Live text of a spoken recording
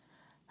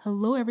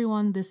Hello,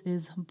 everyone. This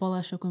is Bola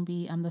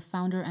Shokumbi. I'm the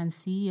founder and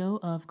CEO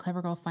of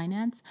Clever Girl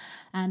Finance,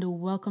 and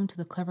welcome to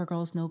the Clever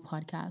Girls Know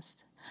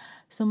podcast.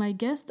 So my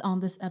guest on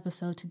this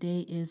episode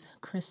today is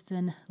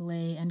Kristen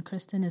Lay, and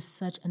Kristen is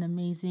such an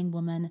amazing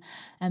woman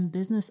and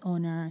business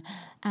owner.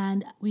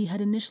 And we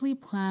had initially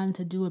planned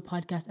to do a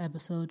podcast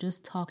episode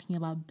just talking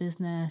about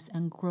business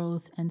and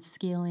growth and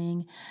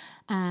scaling.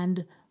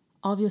 And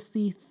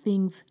obviously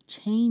things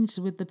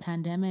changed with the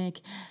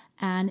pandemic.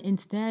 And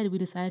instead, we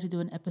decided to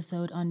do an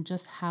episode on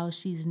just how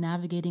she's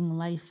navigating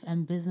life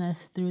and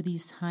business through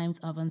these times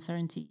of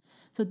uncertainty.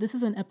 So this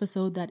is an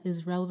episode that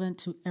is relevant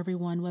to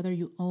everyone, whether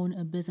you own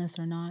a business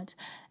or not.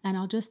 And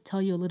I'll just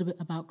tell you a little bit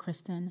about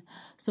Kristen.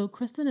 So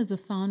Kristen is the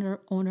founder,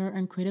 owner,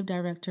 and creative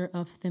director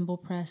of Thimble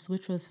Press,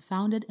 which was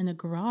founded in a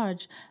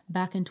garage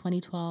back in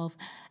 2012.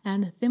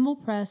 And Thimble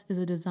Press is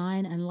a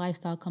design and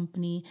lifestyle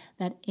company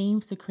that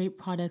aims to create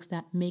products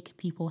that make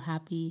people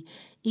happy.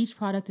 Each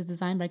product is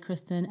designed by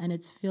Kristen, and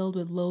it's filled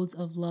with loads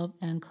of love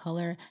and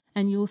color.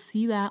 And you'll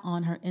see that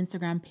on her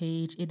Instagram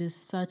page. It is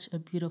such a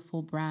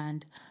beautiful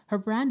brand. Her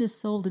brand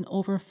is sold in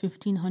over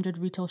 1,500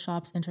 retail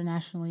shops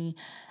internationally,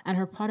 and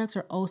her products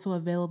are also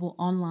available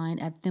online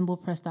at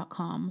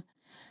thimblepress.com.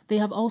 They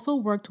have also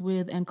worked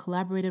with and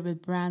collaborated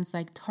with brands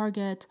like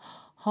Target,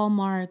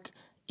 Hallmark,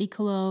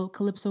 Ecolo,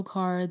 Calypso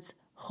Cards,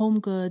 Home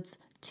Goods,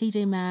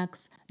 TJ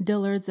Maxx,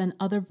 Dillard's, and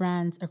other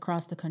brands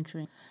across the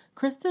country.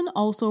 Kristen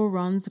also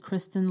runs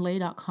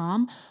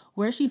KristenLay.com,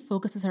 where she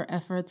focuses her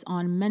efforts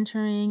on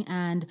mentoring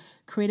and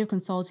creative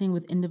consulting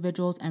with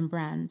individuals and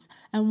brands.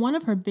 And one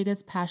of her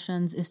biggest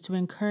passions is to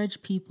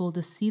encourage people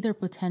to see their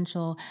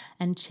potential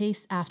and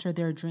chase after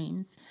their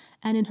dreams.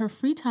 And in her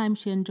free time,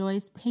 she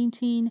enjoys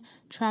painting,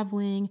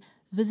 traveling,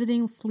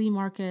 visiting flea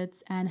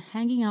markets, and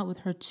hanging out with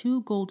her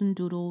two golden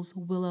doodles,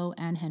 Willow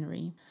and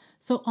Henry.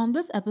 So on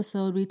this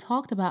episode, we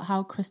talked about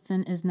how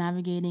Kristen is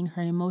navigating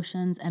her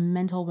emotions and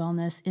mental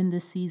wellness in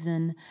this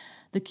season,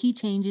 the key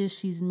changes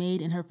she's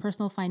made in her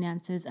personal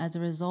finances as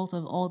a result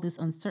of all this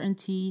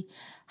uncertainty,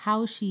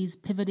 how she's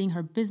pivoting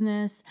her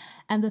business,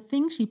 and the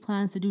things she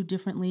plans to do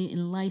differently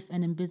in life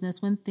and in business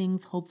when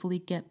things hopefully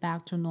get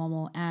back to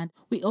normal. And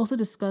we also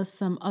discussed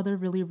some other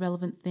really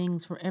relevant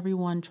things for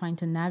everyone trying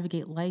to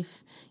navigate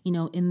life,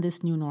 in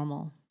this new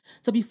normal.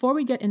 So before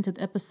we get into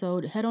the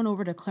episode, head on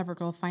over to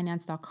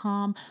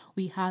clevergirlfinance.com.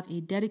 We have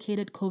a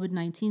dedicated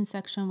COVID-19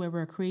 section where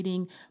we're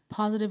creating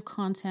positive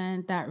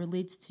content that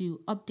relates to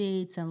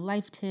updates and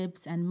life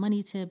tips and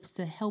money tips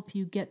to help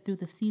you get through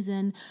the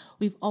season.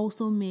 We've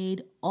also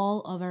made all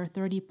of our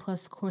 30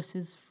 plus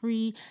courses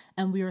free,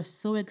 and we are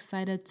so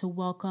excited to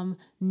welcome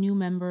new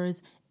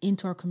members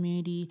into our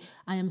community.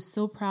 I am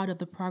so proud of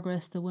the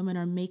progress the women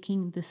are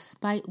making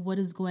despite what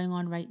is going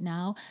on right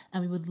now,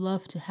 and we would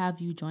love to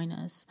have you join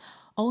us.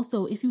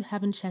 Also, if you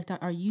haven't checked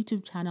out our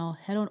YouTube channel,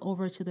 head on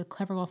over to the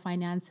Clever Girl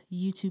Finance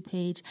YouTube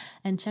page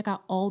and check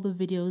out all the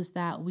videos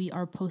that we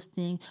are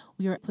posting.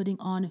 We are putting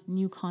on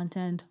new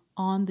content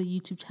on the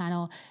YouTube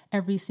channel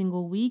every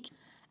single week.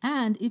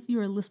 And if you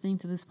are listening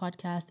to this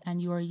podcast and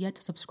you are yet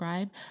to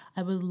subscribe,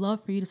 I would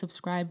love for you to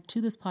subscribe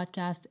to this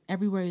podcast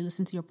everywhere you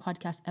listen to your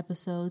podcast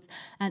episodes.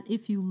 And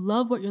if you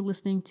love what you're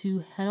listening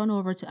to, head on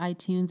over to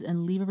iTunes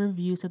and leave a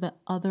review so that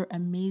other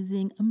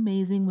amazing,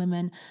 amazing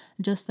women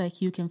just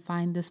like you can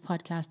find this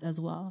podcast as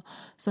well.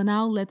 So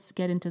now let's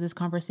get into this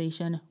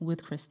conversation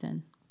with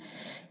Kristen.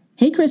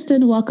 Hey,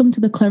 Kristen, welcome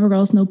to the Clever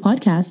Girls Know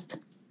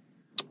podcast.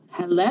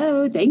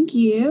 Hello, thank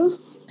you.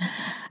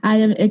 I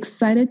am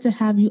excited to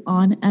have you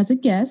on as a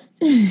guest.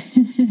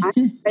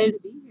 I'm excited to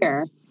be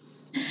here.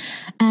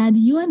 And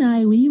you and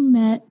I, we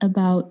met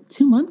about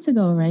 2 months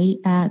ago, right?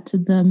 At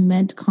the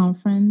MED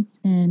conference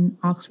in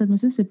Oxford,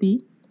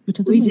 Mississippi, which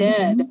is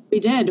amazing.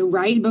 We did,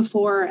 right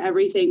before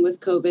everything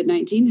with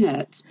COVID-19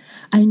 hit.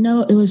 I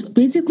know, it was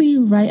basically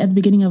right at the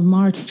beginning of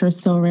March or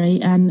so,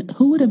 right? And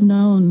who would have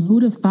known, who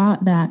would have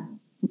thought that,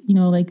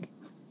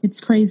 it's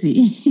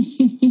crazy.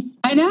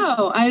 I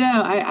know.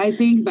 I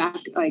think back,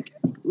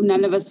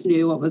 none of us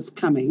knew what was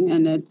coming,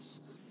 and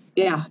it's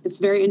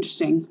very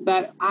interesting.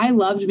 But I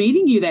loved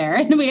meeting you there,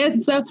 and we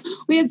had so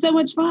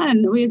much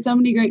fun. We had so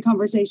many great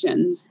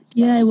conversations.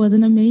 So. Yeah, it was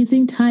an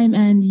amazing time,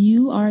 and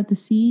you are the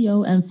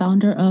CEO and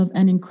founder of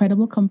an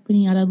incredible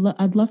company.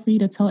 I'd love for you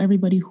to tell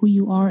everybody who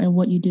you are and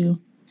what you do.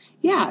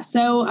 Yeah,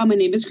 so my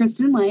name is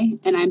Kristen Lay,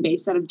 and I'm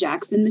based out of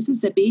Jackson,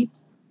 Mississippi.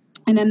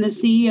 And I'm the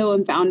CEO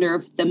and founder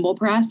of Thimble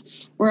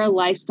Press. We're a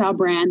lifestyle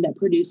brand that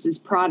produces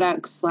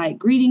products like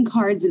greeting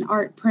cards and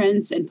art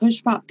prints and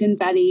push pop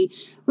confetti,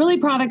 really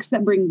products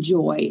that bring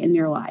joy in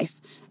your life.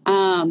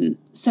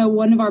 So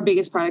one of our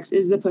biggest products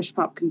is the push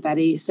pop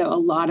confetti. So a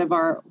lot of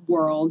our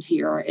world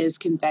here is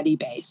confetti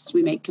based.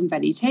 We make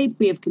confetti tape.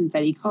 We have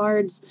confetti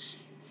cards.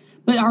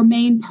 But our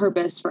main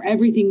purpose for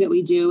everything that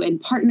we do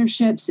and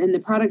partnerships and the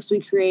products we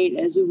create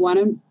is we want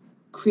to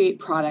create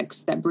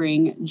products that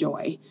bring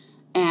joy.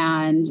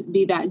 And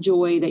be that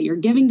joy that you're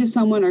giving to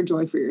someone or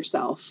joy for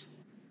yourself.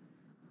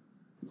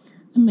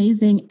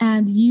 Amazing.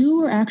 And you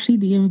were actually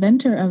the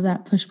inventor of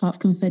that push pop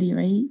confetti,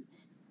 right?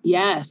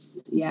 Yes.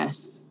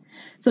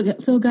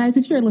 So guys,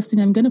 if you're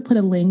listening, I'm going to put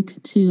a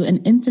link to an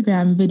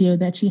Instagram video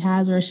that she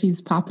has where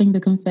she's popping the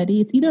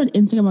confetti. It's either on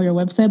Instagram or your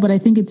website, but I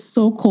think it's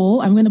so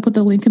cool. I'm going to put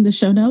the link in the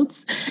show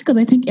notes because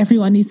I think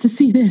everyone needs to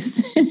see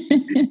this.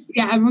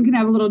 Yeah, everyone can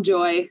have a little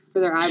joy for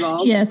their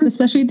eyeballs. Yes,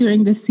 especially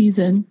during this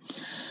season.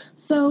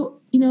 So,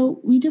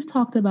 we just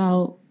talked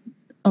about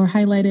or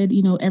highlighted,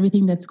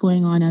 everything that's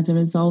going on as a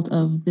result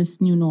of this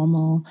new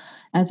normal,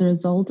 as a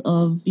result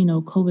of,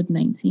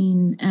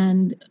 COVID-19.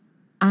 And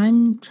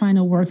I'm trying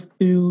to work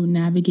through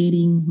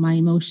navigating my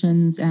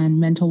emotions and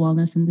mental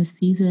wellness in this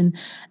season.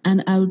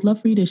 And I would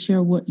love for you to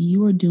share what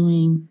you are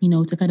doing,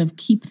 to kind of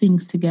keep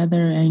things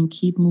together and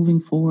keep moving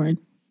forward.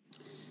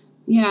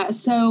 Yeah.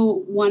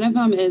 So one of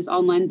them is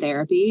online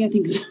therapy. I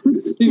think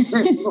that's super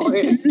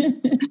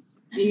important.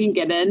 You can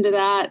get into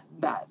that.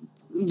 That's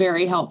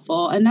very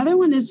helpful. Another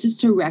one is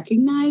just to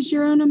recognize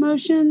your own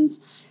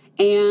emotions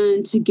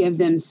and to give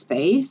them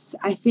space.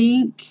 I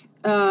think,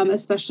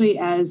 especially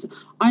as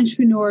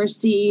entrepreneurs,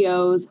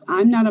 CEOs,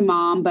 I'm not a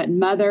mom, but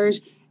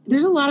mothers,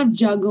 there's a lot of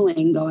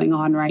juggling going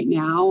on right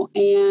now.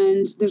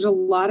 And there's a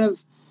lot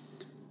of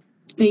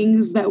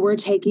things that we're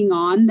taking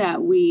on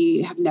that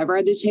we have never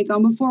had to take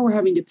on before. We're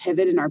having to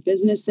pivot in our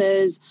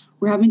businesses.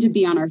 We're having to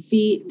be on our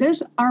feet.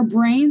 Our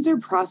brains are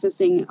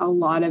processing a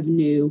lot of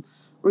new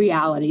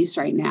realities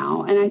right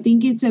now. And I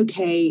think it's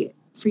okay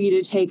for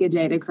you to take a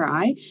day to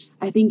cry.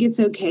 I think it's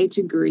okay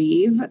to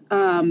grieve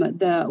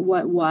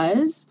what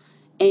was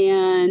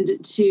and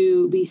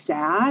to be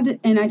sad.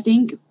 And I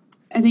think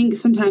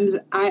sometimes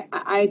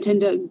I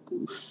tend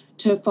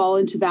to fall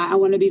into that. I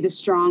want to be the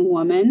strong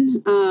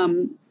woman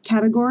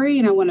category,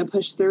 and I want to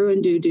push through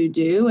and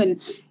do.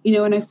 And,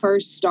 when I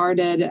first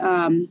started,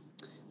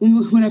 when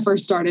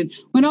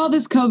all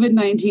this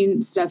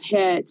COVID-19 stuff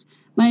hit,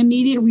 my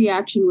immediate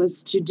reaction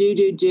was to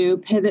do,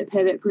 pivot,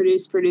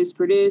 produce.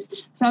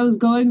 So I was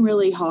going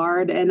really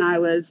hard and I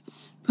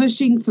was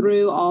pushing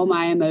through all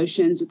my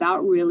emotions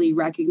without really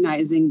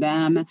recognizing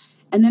them.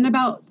 And then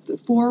about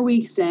 4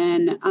 weeks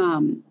in,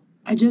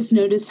 I just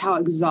noticed how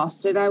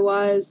exhausted I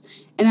was,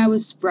 and I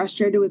was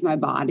frustrated with my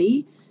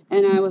body.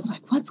 And I was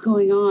like, what's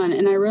going on?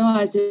 And I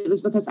realized it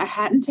was because I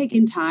hadn't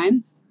taken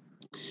time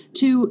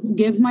to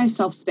give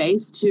myself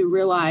space to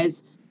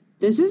realize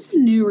this is a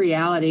new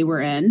reality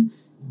we're in.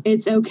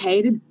 It's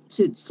okay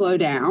to slow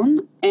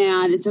down,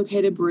 and it's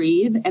okay to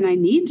breathe. And I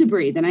need to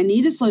breathe, and I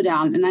need to slow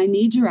down, and I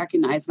need to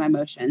recognize my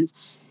emotions.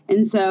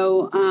 And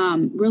so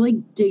really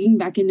digging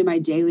back into my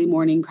daily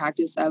morning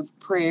practice of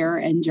prayer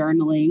and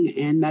journaling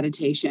and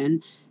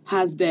meditation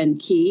has been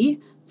key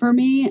for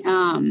me.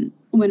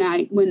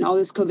 When all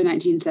this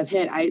COVID-19 stuff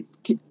hit, I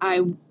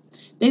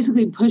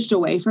basically pushed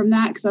away from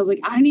that because I was like,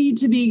 I need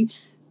to be,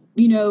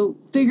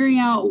 figuring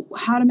out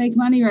how to make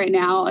money right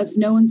now if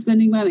no one's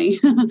spending money.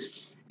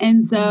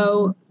 And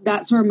so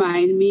that's where my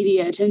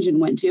immediate attention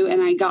went to.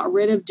 And I got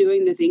rid of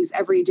doing the things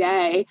every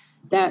day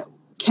that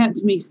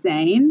kept me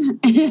sane,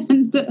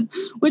 and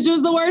which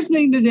was the worst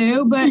thing to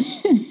do. But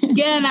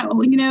again,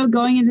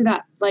 going into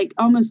that like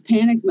almost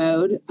panic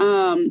mode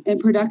and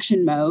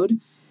production mode.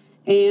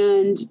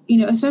 And,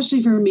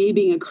 especially for me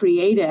being a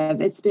creative,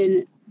 it's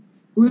been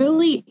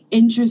really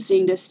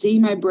interesting to see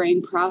my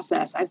brain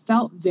process. I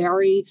felt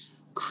very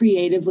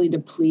creatively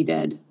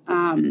depleted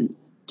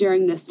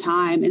during this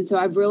time. And so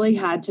I've really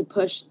had to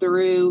push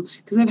through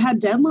because I've had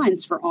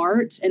deadlines for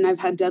art and I've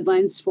had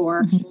deadlines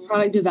for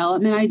product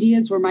development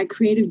ideas where my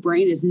creative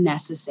brain is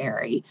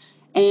necessary.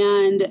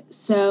 And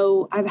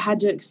so I've had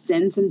to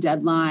extend some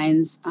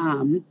deadlines.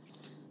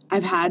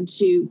 I've had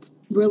to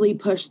really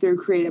push through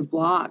creative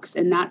blocks.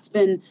 And that's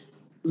been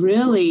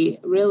really,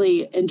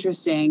 really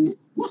interesting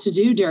to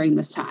do during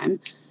this time.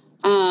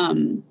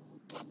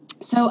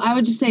 So I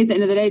would just say at the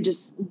end of the day,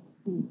 just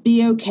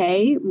be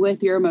okay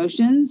with your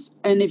emotions.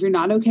 And if you're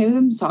not okay with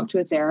them, talk to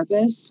a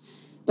therapist,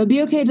 but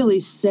be okay to at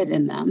least sit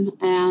in them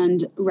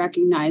and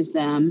recognize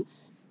them.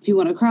 If you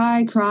want to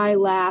cry,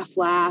 laugh.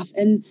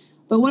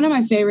 But one of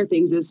my favorite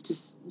things is to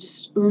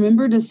just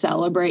remember to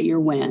celebrate your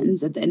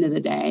wins at the end of the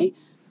day.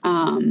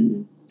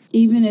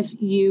 Even if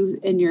you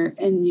in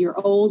your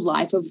old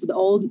life of the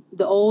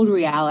old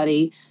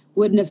reality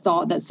wouldn't have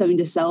thought that's something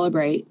to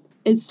celebrate,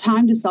 it's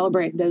time to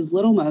celebrate those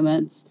little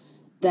moments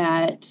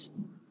that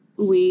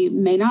we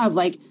may not have,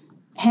 like,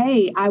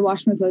 hey, I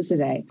washed my clothes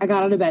today. I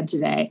got out of bed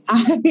today.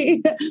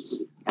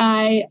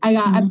 I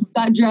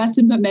got dressed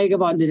and put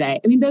makeup on today.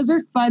 I mean, those are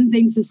fun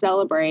things to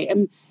celebrate.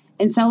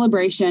 And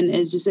celebration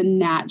is just a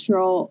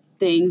natural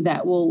thing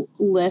that will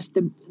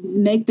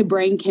make our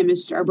brain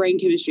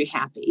chemistry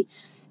happy.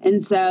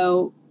 And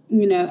so,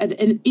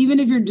 and even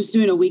if you're just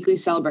doing a weekly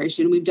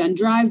celebration, we've done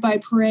drive-by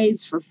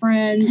parades for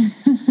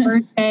friends,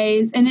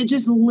 birthdays, and it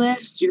just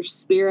lifts your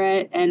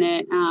spirit, and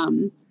it,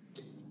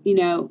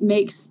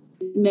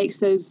 makes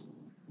those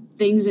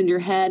things in your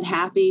head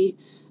happy.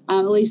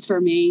 At least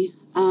for me,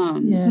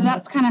 So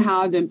that's kind of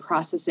how I've been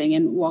processing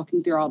and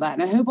walking through all that.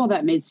 And I hope all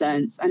that made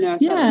sense. I know I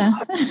said a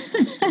lot.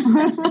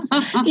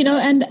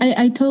 And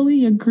I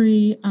totally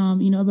agree,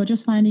 about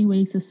just finding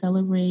ways to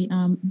celebrate.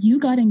 You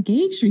got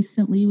engaged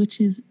recently, which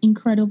is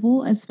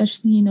incredible,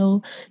 especially,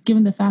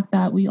 given the fact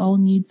that we all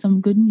need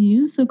some good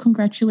news. So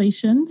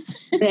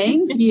congratulations.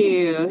 Thank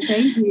you.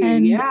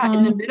 And,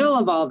 in the middle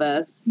of all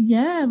this.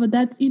 Yeah, but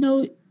that's,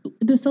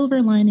 the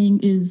silver lining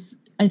is,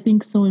 I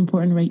think, so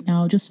important right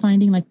now. Just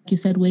finding, like you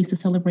said, ways to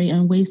celebrate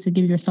and ways to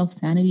give yourself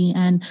sanity.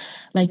 And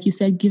like you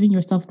said, giving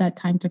yourself that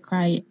time to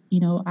cry.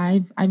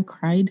 I've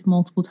cried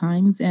multiple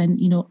times, and,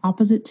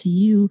 opposite to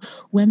you,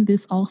 when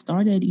this all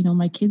started,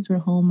 my kids were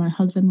home. My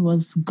husband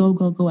was go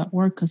at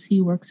work because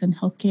he works in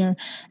healthcare.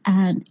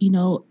 And,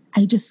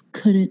 I just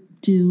couldn't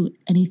do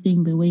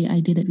anything the way I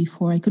did it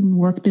before. I couldn't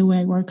work the way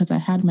I work because I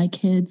had my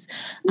kids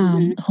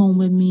home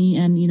with me,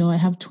 and I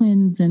have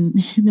twins, and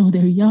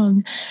they're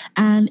young,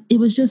 and it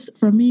was just,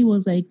 for me,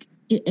 was like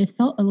it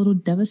felt a little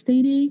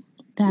devastating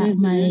that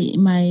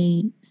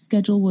my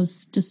schedule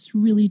was just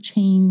really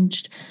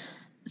changed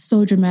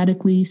so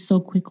dramatically, so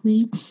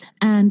quickly.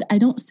 And I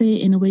don't say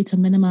it in a way to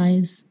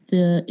minimize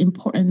the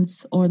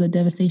importance or the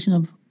devastation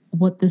of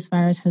what this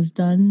virus has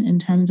done in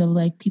terms of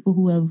like people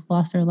who have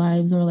lost their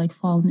lives or like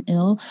fallen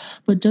ill.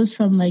 But just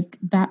from like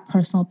that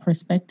personal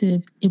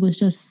perspective, it was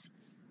just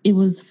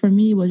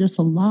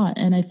a lot.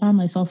 And I found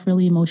myself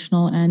really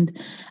emotional. And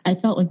I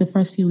felt like the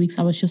first few weeks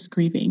I was just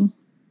grieving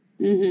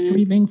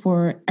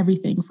for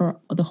everything, for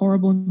the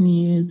horrible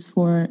news,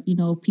 for,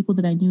 people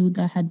that I knew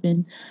that had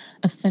been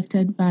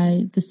affected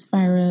by this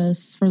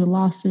virus, for the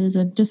losses,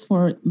 and just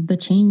for the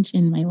change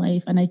in my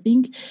life. And I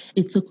think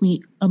it took me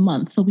a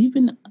month. So we've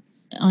been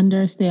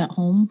under stay at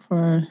home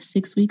for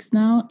 6 weeks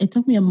now. It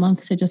took me a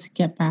month to just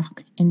get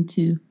back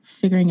into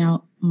figuring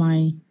out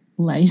my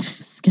life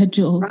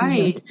schedule.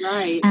 Right.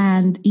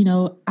 And,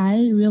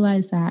 I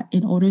realized that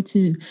in order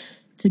to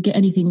get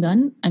anything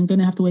done, I'm going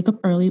to have to wake up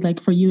early.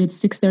 Like for you, it's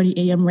 6:30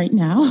 a.m. right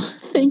now.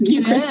 Thank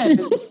you, Kristen.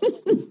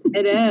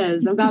 It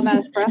is. I've got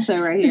my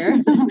espresso right here.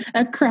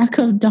 A crack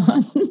of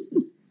dawn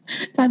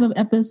type of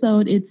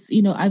episode. It's,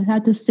 I've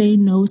had to say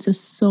no to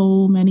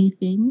so many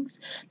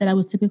things that I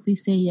would typically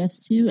say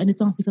yes to. And it's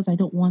not because I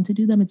don't want to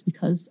do them. It's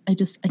because I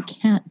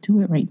can't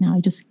do it right now.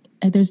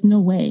 There's no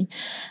way.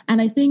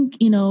 And I think,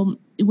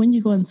 when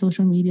you go on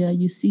social media,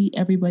 you see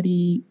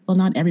everybody, well,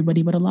 not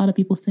everybody, but a lot of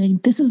people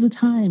saying, this is the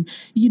time,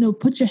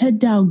 put your head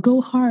down,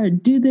 go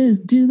hard, do this,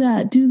 do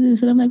that, do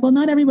this. And I'm like, well,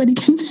 not everybody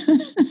can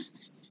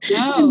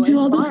do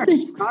all those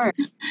things.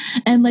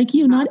 And like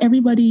not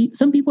everybody,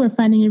 some people are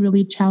finding it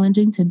really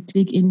challenging to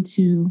dig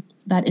into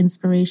that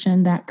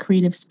inspiration, that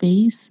creative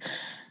space,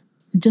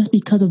 just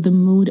because of the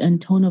mood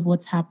and tone of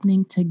what's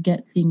happening to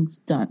get things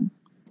done.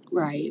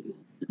 Right.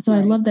 So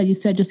I love that you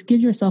said, just give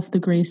yourself the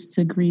grace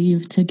to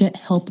grieve, to get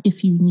help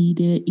if you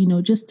need it,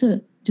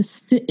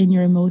 just sit in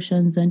your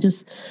emotions and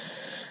just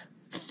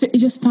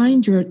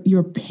find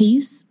your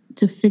pace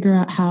to figure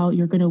out how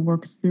you're going to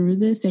work through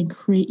this and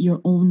create your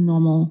own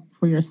normal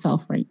for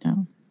yourself right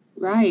now.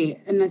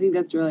 Right. And I think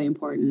that's really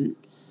important.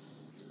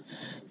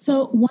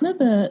 So one of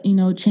the,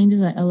 changes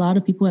that a lot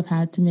of people have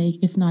had to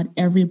make, if not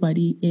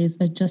everybody, is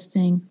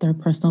adjusting their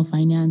personal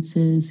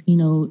finances,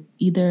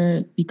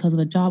 either because of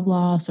a job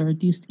loss or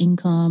reduced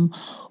income,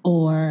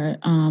 or,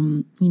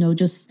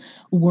 just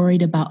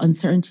worried about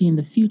uncertainty in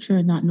the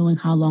future, not knowing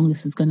how long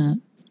this is going to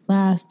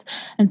last.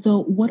 And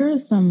so what are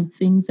some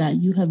things that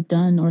you have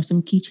done or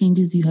some key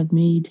changes you have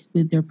made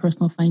with your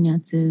personal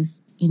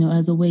finances,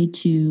 as a way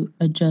to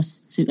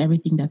adjust to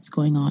everything that's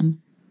going on?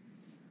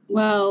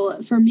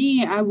 Well, for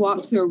me, I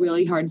walked through a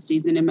really hard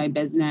season in my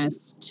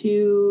business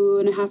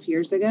 2.5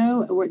 years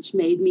ago, which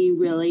made me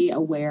really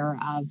aware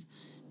of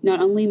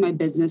not only my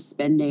business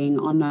spending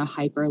on a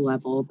hyper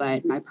level,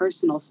 but my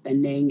personal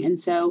spending. And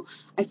so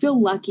I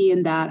feel lucky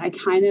in that I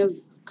kind of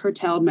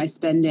curtailed my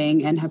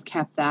spending and have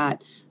kept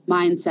that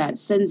mindset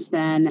since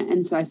then.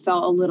 And so I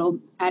felt a little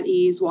at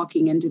ease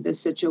walking into this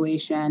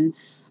situation,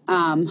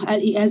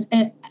 as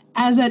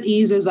at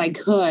ease as I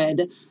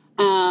could.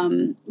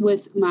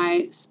 With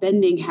my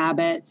spending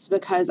habits,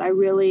 because I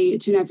really,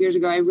 2.5 years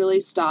ago, I really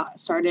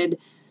started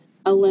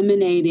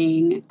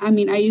eliminating. I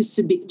mean, I used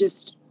to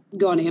just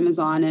go on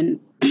Amazon and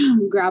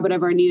grab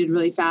whatever I needed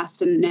really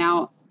fast. And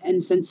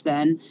since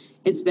then,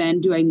 it's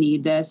been, do I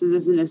need this? Is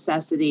this a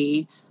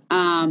necessity?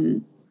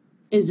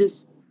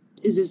 Is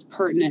this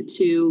pertinent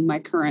to my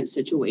current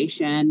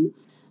situation?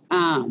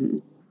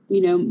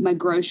 My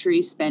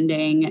grocery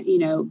spending,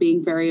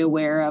 being very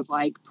aware of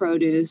like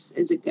produce,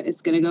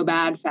 it's going to go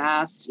bad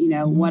fast.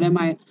 What am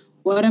I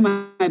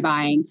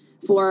buying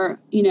for,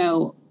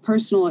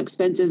 personal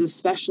expenses,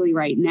 especially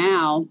right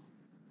now?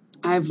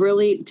 I've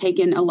really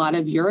taken a lot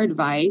of your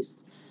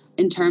advice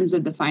in terms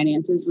of the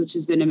finances, which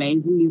has been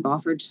amazing. You've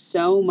offered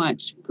so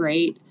much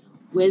great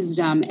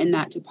wisdom in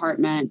that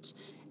department.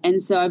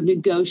 And so I've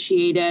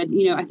negotiated,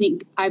 I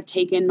think I've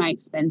taken my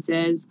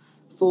expenses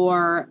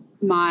for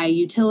my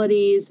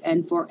utilities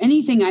and for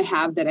anything I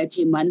have that I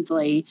pay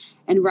monthly,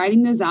 and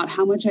writing those out,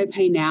 how much I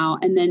pay now,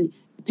 and then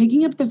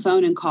picking up the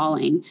phone and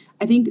calling.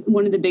 I think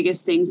one of the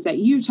biggest things that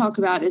you talk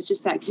about is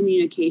just that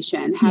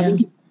communication,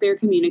 having clear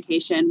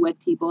communication with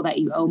people that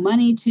you owe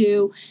money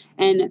to,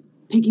 and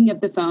picking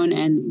up the phone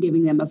and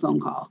giving them a phone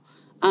call.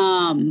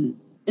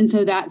 And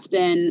so that's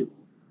been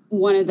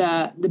one of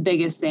the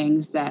biggest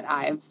things that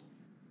I've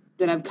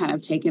kind of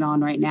taken on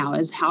right now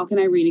is how can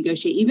I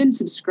renegotiate even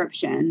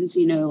subscriptions,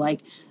 like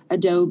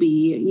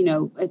Adobe,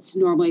 it's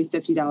normally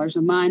 $50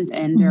 a month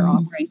and they're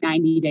offering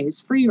 90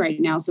 days free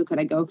right now. So could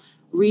I go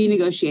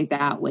renegotiate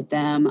that with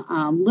them?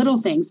 Little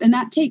things. And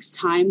that takes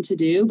time to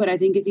do. But I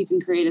think if you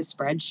can create a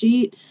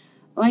spreadsheet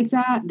like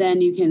that,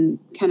 then you can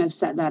kind of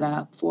set that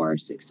up for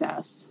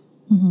success.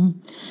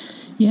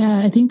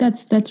 Yeah, I think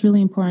that's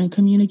really important.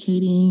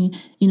 Communicating,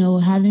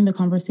 having the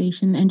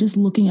conversation and just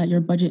looking at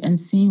your budget and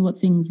seeing what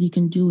things you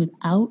can do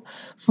without.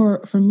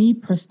 For me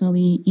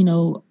personally,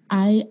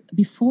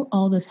 before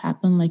all this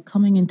happened, like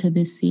coming into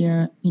this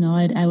year,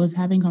 I was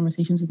having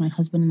conversations with my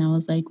husband and I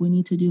was like, we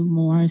need to do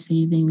more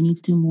saving. We need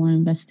to do more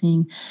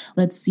investing.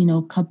 Let's,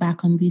 cut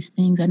back on these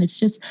things. And it's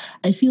just,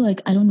 I feel like,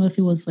 I don't know if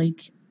it was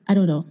like, I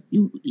don't know,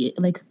 you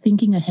like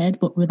thinking ahead,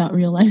 but without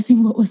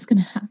realizing what was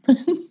going to happen.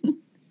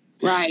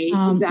 Right.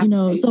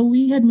 Exactly. So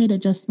we had made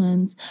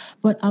adjustments,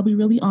 but I'll be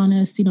really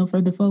honest,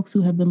 for the folks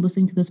who have been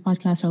listening to this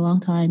podcast for a long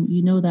time,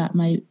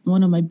 that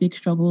one of my big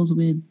struggles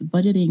with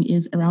budgeting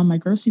is around my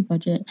grocery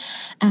budget.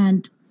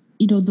 And,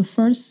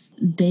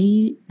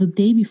 the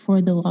day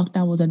before the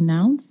lockdown was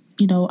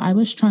announced, I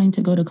was trying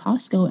to go to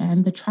Costco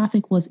and the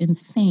traffic was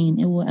insane.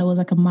 It was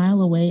like a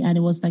mile away and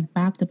it was like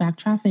back-to-back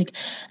traffic.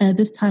 And at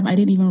this time, I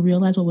didn't even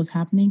realize what was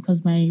happening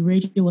because my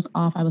radio was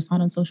off. I was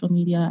not on social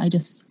media. I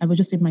was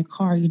just in my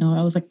car,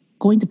 I was like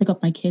going to pick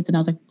up my kids and I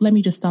was like, let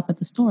me just stop at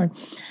the store.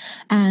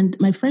 And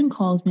my friend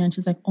calls me and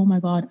she's like, oh my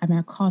God, I'm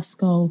at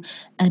Costco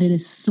and it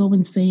is so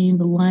insane.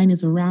 The line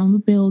is around the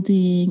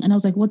building. And I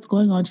was like, what's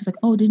going on? She's like,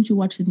 oh, didn't you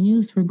watch the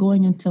news? We're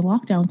going into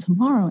lockdown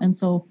tomorrow. And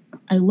so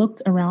I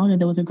looked around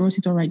and there was a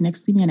grocery store right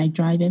next to me and I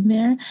drive in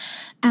there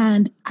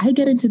and I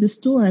get into the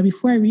store and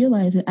before I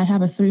realize it, I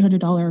have a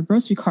 $300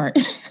 grocery cart.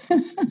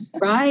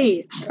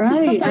 Right.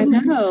 I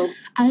know.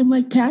 I'm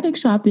like panic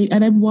shopping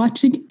and I'm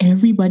watching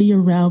everybody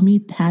around me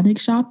panic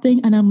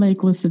shopping. And I'm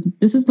like, listen,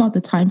 this is not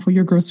the time for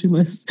your grocery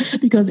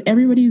list because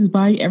everybody's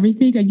buying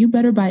everything and you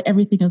better buy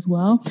everything as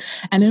well.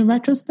 And in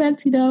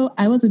retrospect,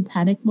 I was in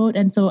panic mode.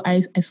 And so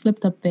I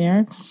slipped up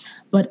there.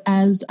 But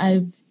as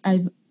I've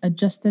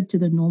adjusted to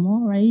the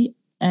normal, right?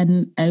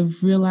 And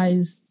I've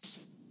realized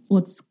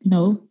what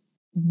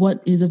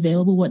is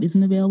available, what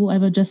isn't available.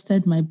 I've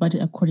adjusted my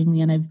budget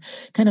accordingly and I've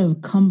kind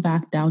of come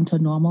back down to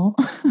normal.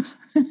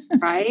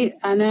 Right.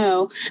 I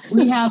know.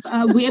 We have,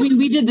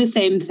 we did the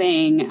same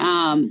thing.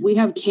 We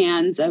have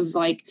cans of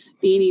like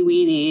beanie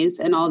weenies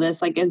and all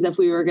this, like as if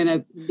we were going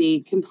to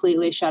be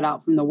completely shut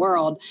out from the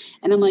world.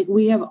 And I'm like,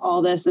 we have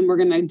all this and we're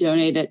going to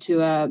donate it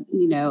to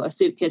a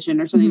soup kitchen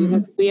or something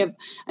because we have,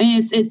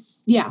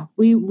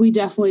 we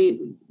definitely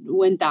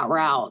went that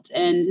route.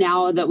 And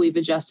now that we've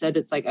adjusted,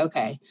 it's like,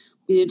 okay,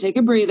 we need to take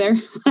a breather.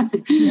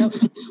 Yep.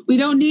 We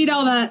don't need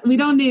all that.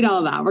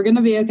 We're going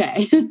to be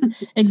okay.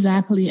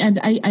 Exactly. And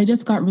I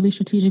just got really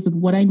strategic with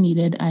what I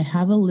needed. I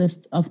have a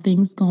list of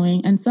things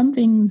going and some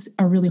things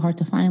are really hard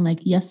to find.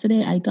 Like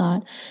yesterday I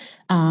got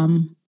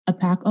a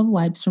pack of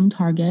wipes from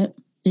Target.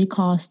 They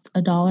cost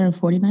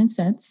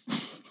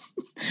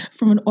 $1.49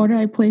 from an order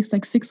I placed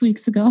like 6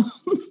 weeks ago.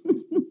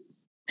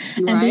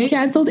 And they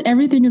canceled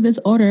everything in this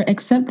order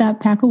except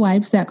that pack of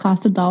wipes that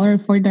cost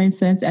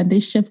 $1.49 and they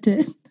shipped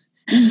it.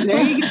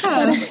 There you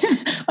go.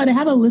 But I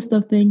have a list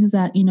of things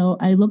that,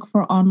 I look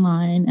for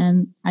online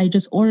and I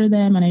just order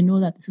them and I know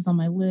that this is on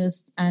my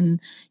list.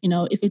 And,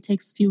 if it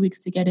takes a few weeks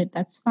to get it,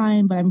 that's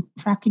fine. But I'm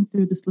tracking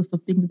through this list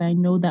of things that I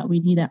know that we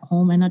need at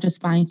home and not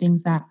just buying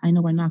things that I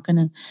know we're not going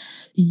to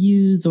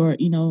use or,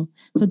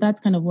 so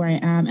that's kind of where I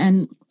am.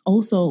 And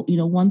also,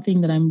 one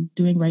thing that I'm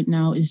doing right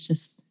now is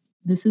just,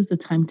 this is the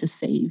time to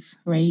save,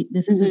 right?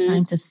 This is the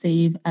time to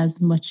save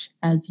as much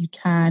as you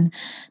can.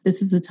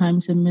 This is the time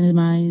to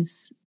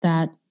minimize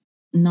that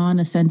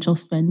non-essential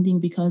spending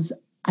because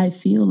I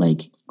feel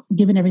like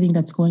given everything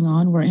that's going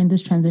on, we're in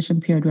this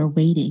transition period. We're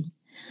waiting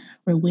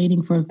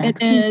for a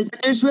vaccine. It is.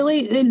 There's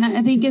really, and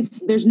I think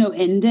there's no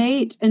end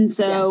date. And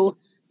so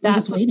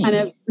that's what kind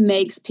of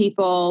makes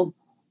people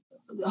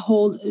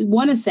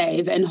want to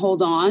save and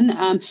hold on.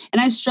 And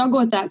I struggle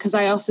with that because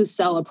I also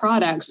sell a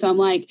product. So I'm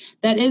like,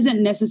 that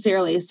isn't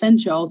necessarily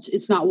essential.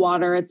 It's not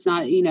water. It's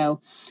not,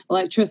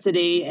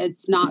 electricity.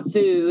 It's not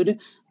food.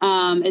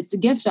 It's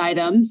gift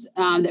items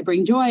that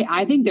bring joy.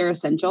 I think they're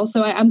essential.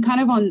 So I'm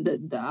kind of on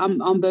I'm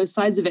on both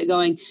sides of it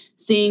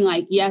seeing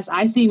like, yes,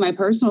 I see my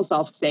personal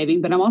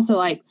self-saving, but I'm also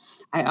like,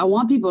 I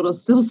want people to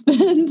still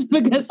spend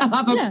because I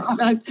have a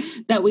product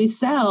that we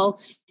sell.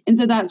 And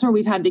so that's where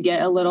we've had to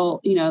get a little,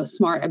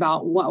 smart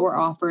about what we're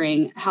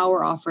offering, how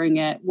we're offering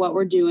it, what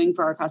we're doing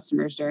for our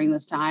customers during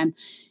this time.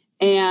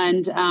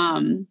 And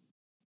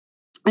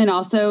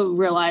also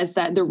realize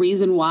that the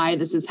reason why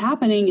this is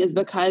happening is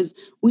because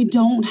we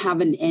don't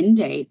have an end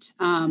date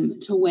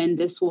to when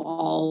this will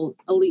all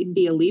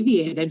be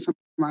alleviated from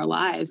our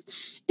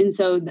lives. And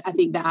so I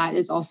think that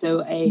is also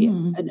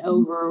an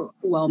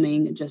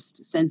overwhelming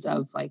just sense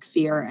of like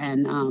fear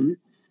and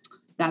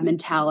that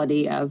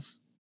mentality of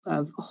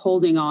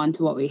holding on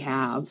to what we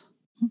have.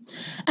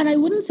 And I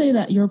wouldn't say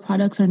that your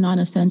products are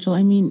non-essential.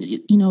 I mean,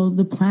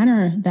 the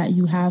planner that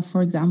you have,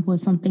 for example,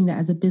 is something that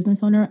as a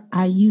business owner,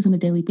 I use on a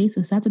daily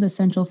basis. That's an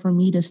essential for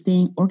me to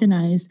staying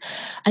organized.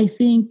 I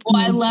think. Well,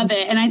 I love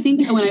it. And I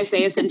think when I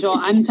say essential,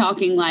 I'm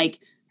talking like,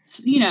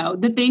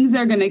 the things that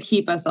are going to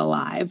keep us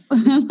alive.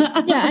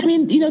 Yeah. I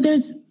mean,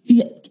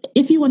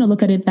 if you want to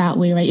look at it that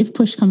way, right? If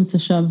push comes to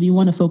shove, you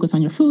want to focus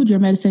on your food, your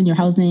medicine, your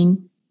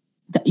housing,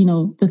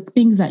 the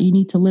things that you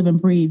need to live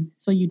and breathe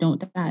so you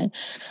don't die.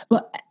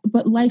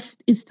 But life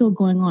is still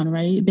going on,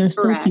 right? There's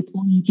still Correct.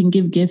 People you can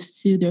give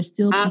gifts to. There's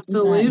still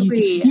Absolutely. People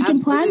that you can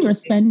plan your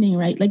spending,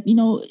 right? Like,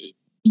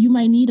 you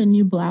might need a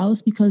new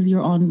blouse because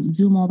you're on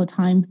Zoom all the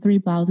time, 3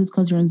 blouses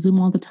because you're on Zoom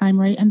all the time,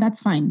 right? And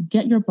that's fine.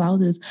 Get your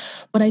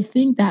blouses. But I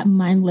think that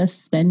mindless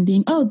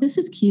spending, oh, this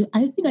is cute.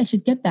 I think I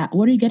should get that.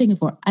 What are you getting it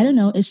for? I don't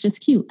know. It's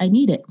just cute. I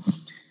need it.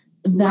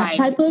 That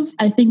type of,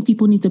 I think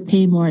people need to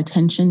pay more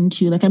attention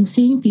to. Like, I'm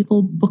seeing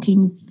people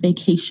booking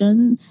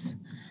vacations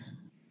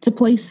to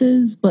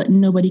places, but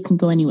nobody can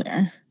go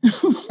anywhere.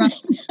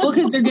 Right. Well,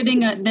 because they're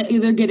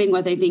getting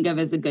what they think of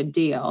as a good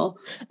deal.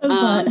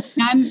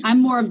 I'm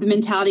more of the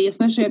mentality,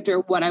 especially after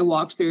what I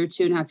walked through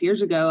 2.5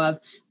 years ago, of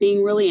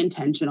being really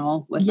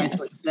intentional with my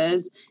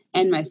choices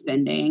and my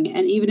spending.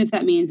 And even if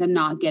that means I'm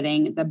not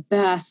getting the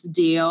best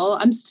deal,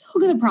 I'm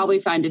still going to probably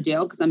find a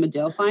deal because I'm a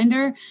deal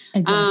finder.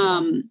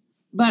 Exactly.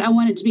 But I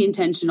want it to be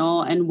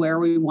intentional and where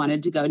we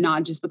wanted to go,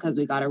 not just because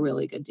we got a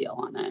really good deal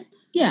on it.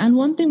 Yeah. And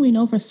one thing we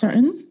know for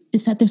certain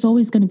is that there's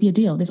always going to be a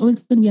deal. There's always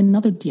going to be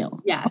another deal.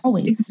 Yes,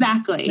 always.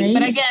 Exactly. Right?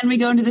 But again, we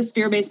go into this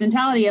fear-based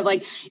mentality of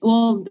like,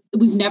 well,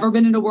 we've never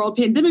been in a world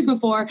pandemic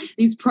before.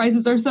 These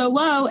prices are so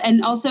low.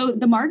 And also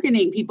the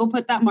marketing, people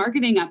put that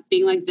marketing up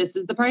being like,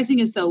 the pricing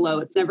is so low.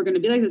 It's never going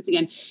to be like this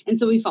again. And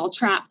so we fall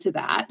trapped to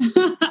that.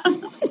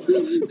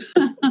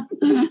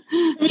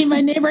 I mean,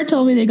 my neighbor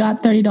told me they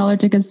got $30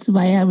 tickets to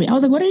Miami. I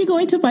was like, what are you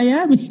going to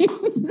Miami?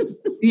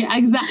 Yeah,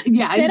 exactly.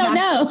 Yeah, they don't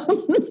know.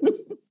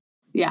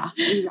 Yeah,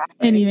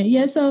 exactly. Anyway,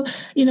 yeah. So,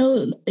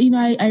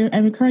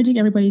 I'm encouraging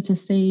everybody to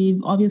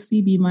save,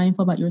 obviously be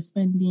mindful about your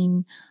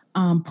spending,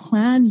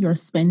 plan your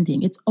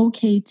spending. It's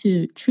okay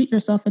to treat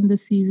yourself in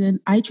this season.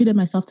 I treated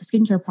myself to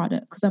skincare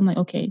product because I'm like,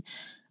 okay,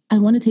 I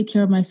want to take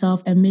care of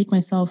myself and make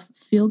myself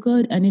feel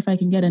good. And if I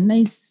can get a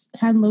nice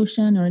hand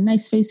lotion or a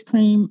nice face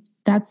cream,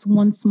 that's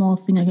one small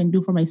thing I can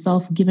do for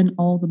myself, given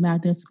all the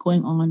madness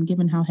going on,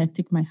 given how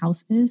hectic my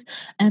house is.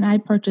 And I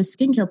purchased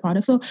skincare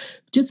products. So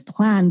just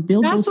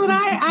build. That's what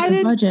I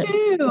did budget.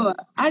 Too.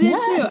 I did too.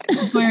 I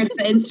swear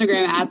the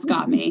Instagram ads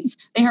got me.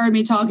 They heard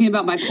me talking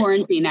about my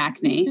quarantine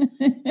acne.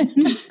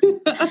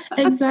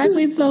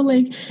 Exactly. So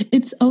like,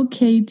 it's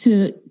okay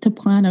to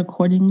plan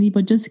accordingly,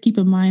 but just keep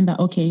in mind that,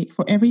 okay,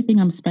 for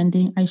everything I'm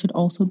spending, I should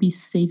also be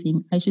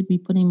saving. I should be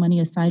putting money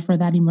aside for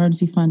that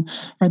emergency fund,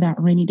 for that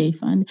rainy day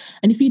fund.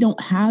 And if you don't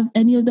have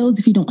any of those,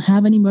 if you don't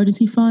have an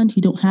emergency fund,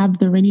 you don't have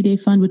the rainy day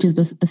fund, which is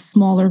a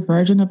smaller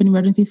version of an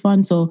emergency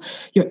fund. So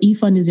your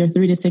e-fund is your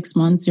 3 to 6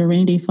 months. Your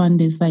rainy day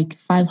fund is like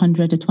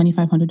 $500 to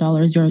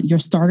 $2,500. Your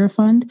starter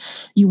fund,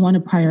 you want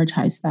to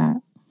prioritize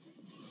that.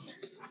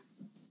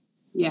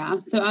 Yeah.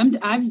 So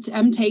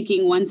I'm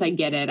taking, once I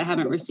get it, I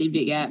haven't received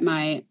it yet,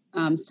 my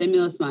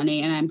stimulus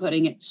money, and I'm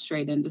putting it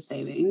straight into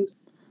savings.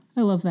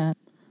 I love that.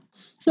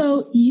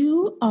 So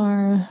you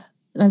are,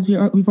 as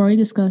we've already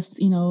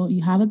discussed,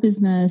 you have a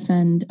business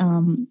and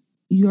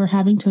you're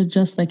having to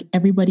adjust like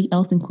everybody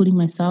else, including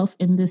myself,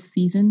 in this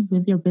season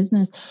with your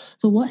business.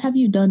 So what have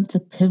you done to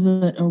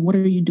pivot, or what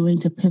are you doing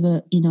to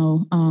pivot,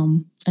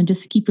 and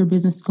just keep your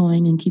business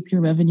going and keep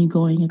your revenue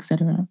going, et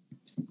cetera?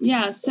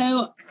 Yeah.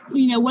 So,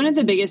 one of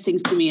the biggest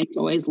things to me is to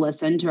always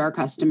listen to our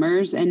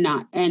customers and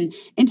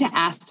to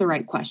ask the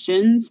right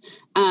questions,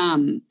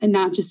 and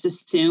not just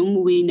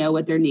assume we know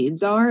what their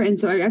needs are. And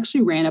so I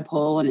actually ran a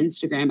poll on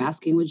Instagram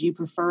asking, would you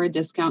prefer a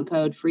discount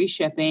code, free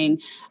shipping,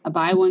 a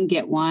buy one,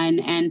 get one?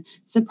 And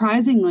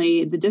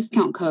surprisingly, the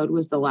discount code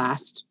was the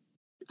last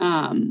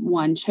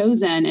one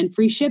chosen, and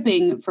free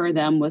shipping for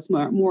them was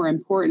more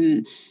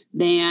important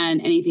than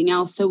anything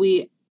else. So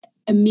we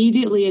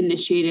immediately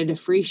initiated a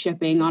free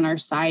shipping on our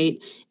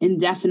site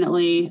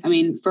indefinitely. I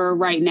mean, for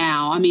right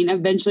now,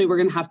 eventually we're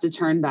going to have to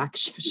turn back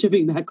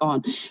shipping back on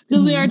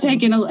because we are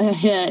taking a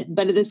hit,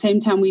 but at the same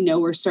time, we know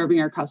we're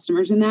serving our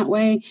customers in that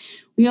way.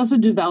 We also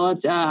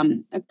developed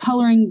a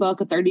coloring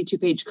book, a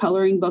 32-page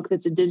coloring book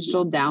that's a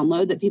digital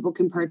download that people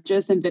can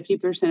purchase, and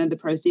 50% of the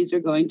proceeds are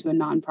going to a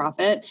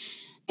nonprofit.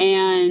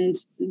 And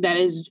that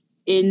is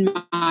in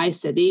my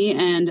city.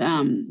 And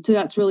so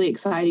that's really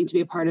exciting to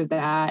be a part of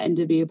that and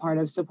to be a part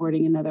of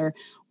supporting another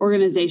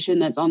organization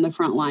that's on the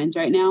front lines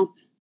right now.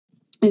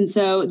 And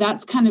so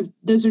that's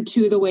those are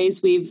two of the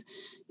ways we've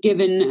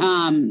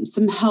given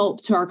some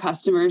help to our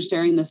customers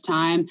during this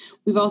time.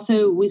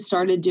 We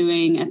started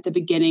doing, at the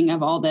beginning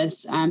of all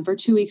this, for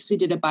 2 weeks, we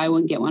did a buy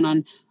one, get one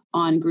on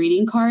on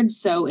greeting cards.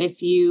 So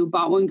if you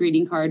bought one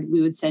greeting card,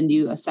 we would send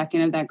you a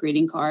second of that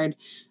greeting card.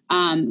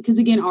 Because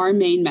again, our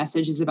main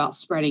message is about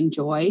spreading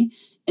joy.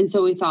 And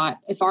so we thought,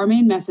 if our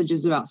main message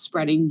is about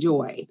spreading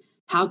joy,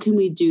 how can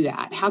we do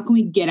that? How can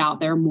we get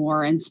out there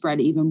more and spread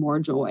even more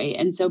joy?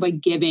 And so by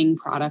giving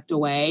product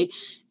away,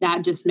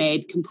 that just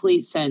made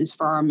complete sense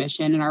for our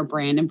mission and our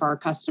brand and for our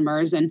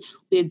customers. And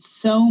we had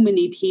so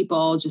many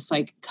people just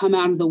like come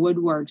out of the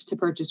woodworks to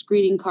purchase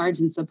greeting cards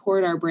and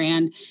support our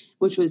brand,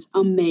 which was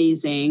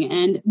amazing.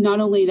 And not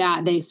only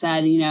that, they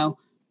said,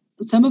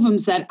 some of them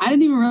said, I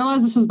didn't even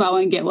realize this was buy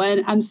one, get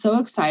one. I'm so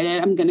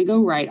excited. I'm going to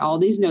go write all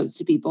these notes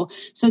to people.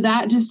 So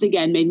that just,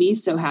 again, made me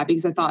so happy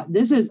because I thought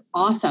this is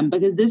awesome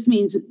because this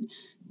means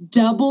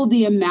double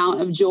the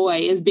amount of joy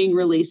is being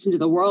released into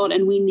the world.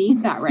 And we need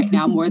that right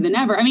now more than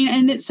ever. I mean,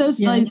 and it's so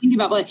silly to think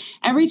about, but like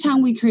every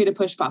time we create a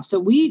push pop, so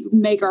we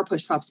make our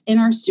push pops in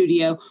our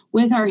studio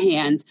with our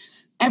hands.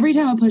 Every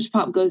time a push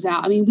pop goes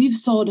out, I mean, we've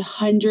sold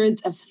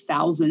hundreds of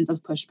thousands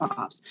of push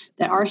pops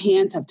that our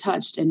hands have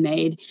touched and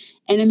made.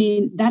 And I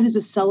mean, that is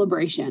a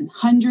celebration,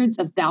 hundreds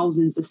of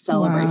thousands of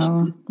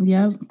celebrations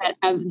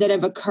that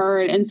have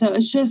occurred. And so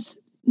it's just,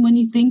 when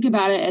you think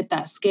about it at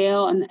that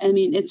scale, and I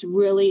mean, it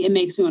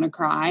makes me want to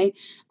cry.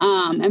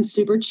 I'm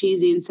super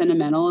cheesy and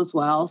sentimental as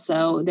well.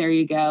 So there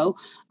you go.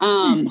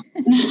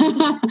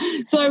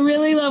 So I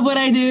really love what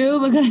I do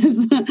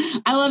because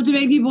I love to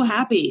make people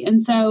happy.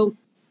 And so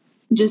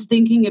just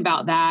thinking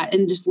about that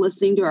and just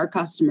listening to our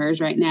customers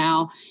right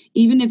now,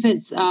 even if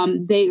it's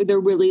they're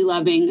really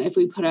loving if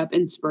we put up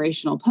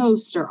inspirational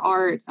posts or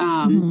art,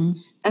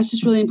 that's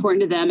just really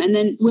important to them. And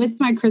then with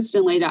my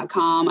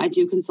KristenLay.com, I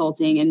do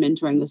consulting and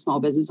mentoring with small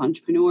business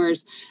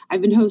entrepreneurs.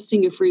 I've been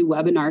hosting a free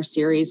webinar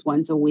series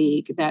once a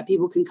week that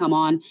people can come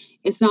on.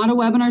 It's not a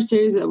webinar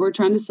series that we're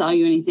trying to sell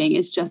you anything.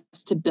 It's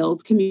just to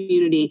build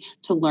community,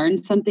 to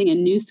learn something, a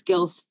new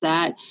skill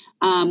set.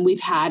 We've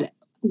had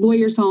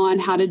lawyers on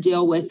how to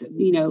deal with,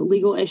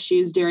 legal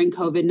issues during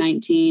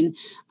COVID-19,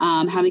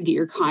 how to get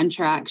your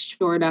contracts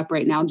shored up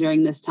right now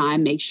during this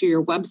time. Make sure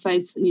your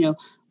website's,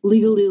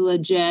 legally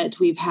legit.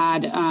 We've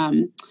had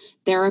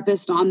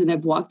therapists on that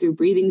have walked through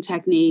breathing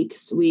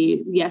techniques.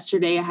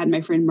 Yesterday I had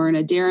my friend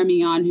Myrna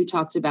Deremy on who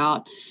talked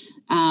about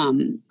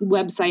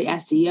website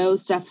SEO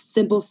stuff,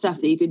 simple stuff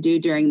that you could do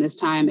during this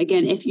time.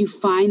 Again, if you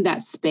find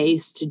that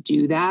space to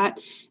do that,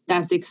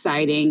 that's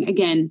exciting.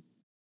 Again,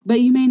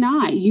 but you may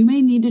not. You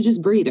may need to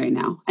just breathe right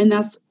now. And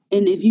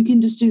if you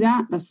can just do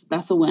that,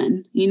 that's a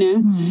win,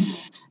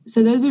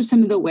 So those are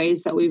some of the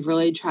ways that we've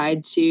really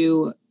tried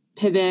to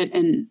pivot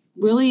and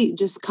really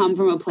just come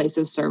from a place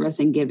of service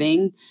and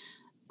giving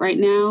right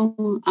now.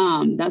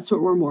 That's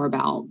what we're more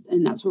about.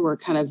 And that's what we're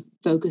kind of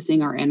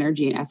focusing our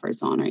energy and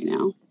efforts on right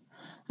now.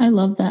 I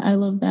love that.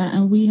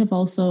 And we have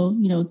also,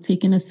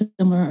 taken a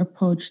similar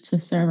approach to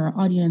serve our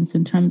audience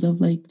in terms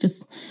of like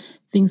just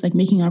things like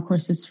making our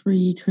courses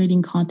free,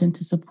 creating content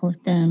to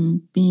support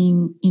them,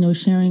 being,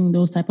 sharing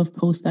those type of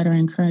posts that are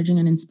encouraging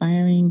and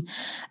inspiring.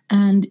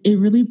 And it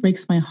really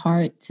breaks my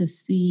heart to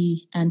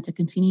see and to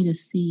continue to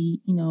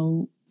see,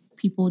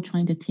 people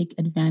trying to take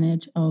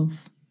advantage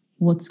of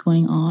what's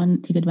going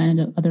on, take advantage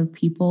of other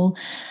people.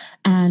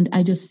 And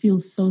I just feel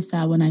so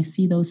sad when I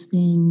see those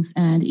things.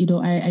 And,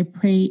 I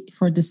pray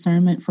for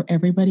discernment for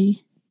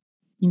everybody,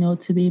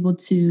 to be able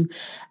to,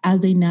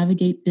 as they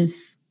navigate the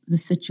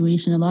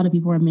situation, a lot of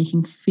people are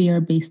making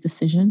fear-based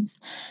decisions.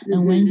 Mm-hmm.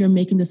 And when you're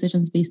making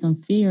decisions based on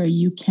fear,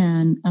 you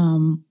can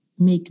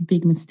make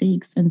big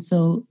mistakes. And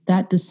so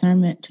that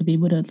discernment to be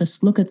able to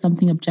just look at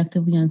something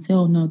objectively and say,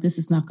 oh, no, this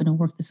is not going to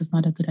work. This is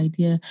not a good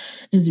idea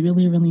is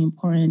really, really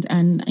important.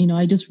 And,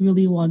 I just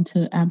really want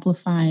to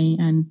amplify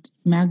and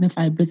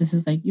magnify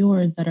businesses like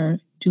yours that are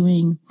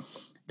doing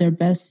their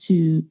best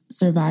to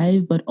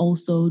survive, but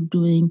also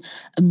doing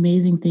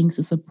amazing things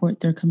to support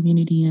their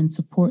community and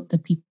support the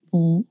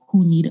people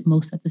who need it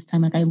most at this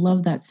time. Like I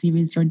love that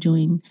series you're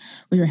doing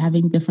where you're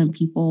having different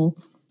people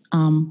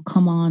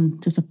come on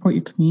to support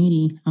your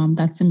community.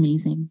 That's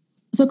amazing.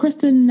 So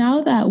Kristen, now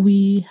that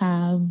we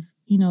have,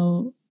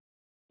 we're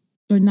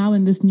now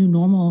in this new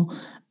normal,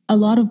 a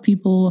lot of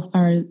people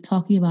are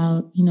talking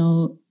about,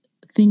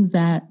 things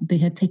that they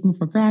had taken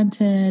for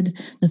granted,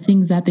 the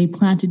things that they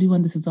plan to do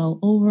when this is all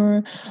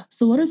over.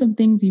 So what are some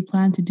things you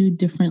plan to do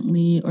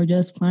differently or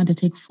just plan to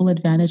take full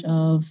advantage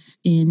of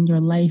in your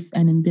life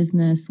and in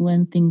business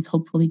when things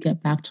hopefully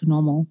get back to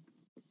normal?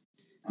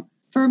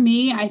 For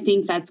me, I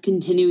think that's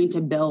continuing to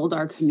build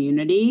our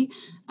community.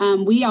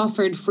 We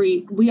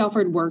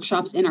offered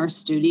workshops in our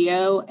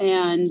studio,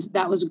 and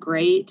that was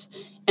great.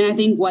 And I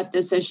think what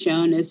this has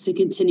shown is to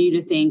continue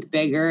to think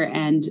bigger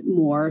and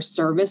more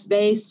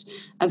service-based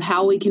of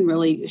how we can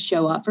really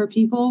show up for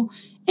people.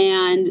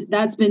 And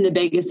that's been the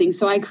biggest thing.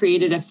 So I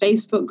created a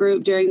Facebook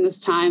group during this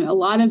time. A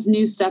lot of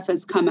new stuff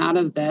has come out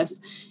of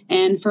this.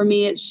 And for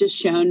me, it's just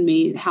shown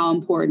me how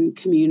important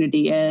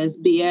community is,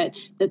 be it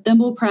the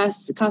Thimble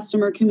Press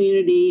customer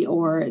community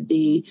or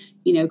the,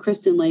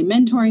 Kristen Lay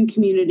mentoring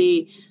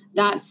community.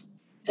 That's,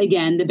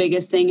 again, the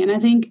biggest thing. And I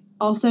think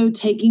also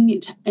taking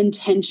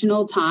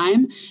intentional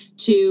time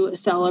to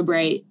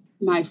celebrate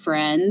my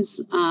friends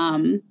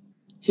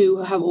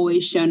who have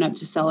always shown up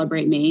to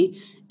celebrate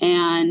me,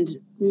 and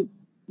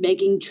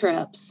making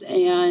trips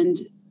and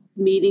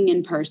meeting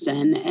in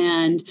person.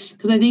 And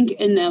because I think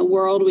in the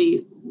world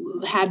we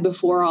had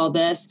before all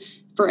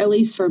this, for at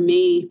least for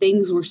me,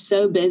 things were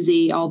so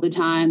busy all the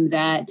time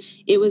that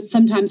it was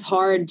sometimes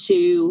hard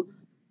to,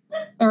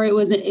 or it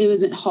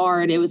wasn't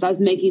hard. It was, I was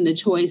making the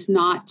choice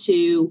not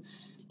to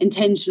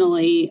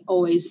intentionally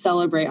always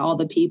celebrate all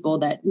the people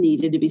that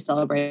needed to be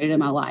celebrated in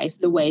my life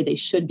the way they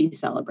should be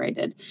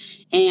celebrated,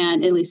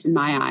 and at least in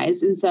my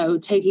eyes. And so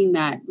taking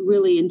that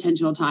really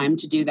intentional time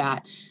to do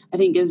that, I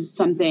think, is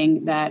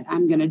something that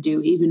I'm going to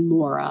do even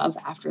more of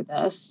after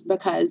this,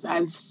 because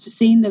I've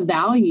seen the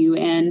value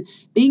in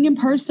being in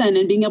person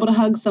and being able to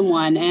hug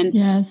someone and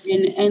Yes.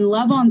 and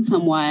love on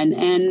someone.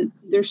 And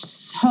there's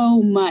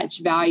so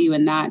much value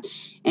in that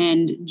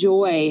and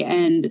joy,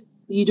 and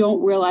you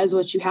don't realize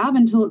what you have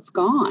until it's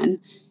gone.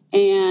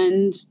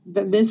 And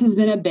this has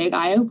been a big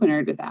eye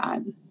opener to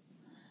that.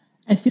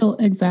 I feel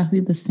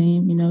exactly the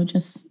same,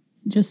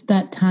 just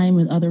that time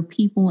with other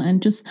people. And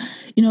just,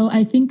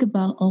 I think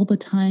about all the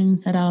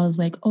times that I was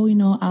like, oh,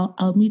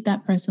 I'll meet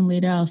that person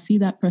later. I'll see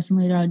that person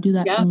later. I'll do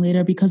that thing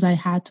later because I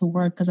had to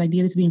work, because I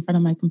needed to be in front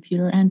of my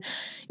computer. And,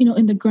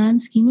 in the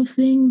grand scheme of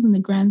things, in the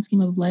grand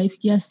scheme of life,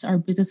 yes, our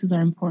businesses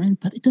are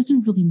important, but it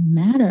doesn't really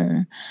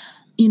matter,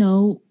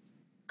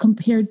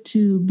 compared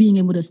to being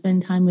able to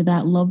spend time with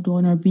that loved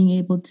one, or being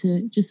able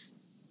to just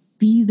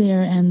be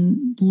there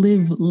and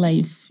live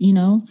life,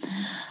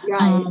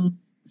 Right.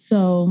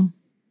 So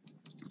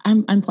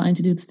I'm planning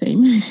to do the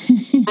same.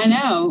 I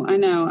know.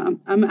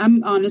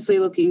 I'm honestly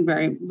looking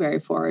very, very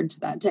forward to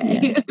that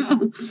day. Yeah.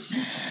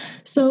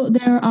 So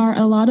there are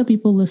a lot of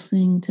people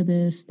listening to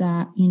this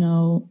that,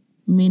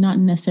 may not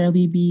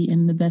necessarily be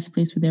in the best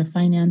place with their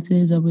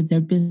finances or with their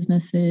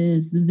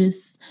businesses.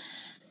 This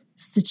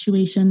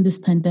situation, this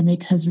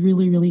pandemic has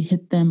really, really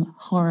hit them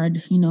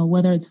hard,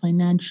 whether it's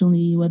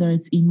financially, whether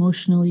it's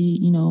emotionally,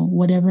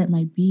 whatever it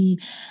might be.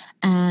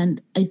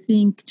 And I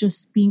think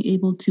just being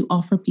able to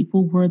offer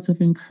people words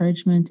of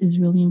encouragement is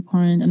really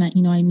important. And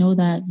I know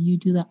that you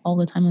do that all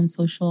the time on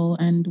social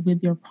and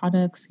with your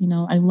products.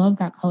 I love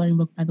that coloring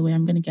book, by the way.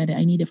 I'm going to get it.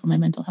 I need it for my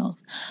mental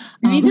health.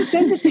 I need to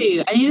send it to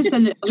you. I'll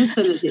just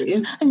send it to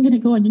you. I'm going to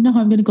go on, I'm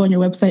going to go on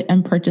your website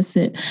and purchase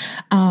it.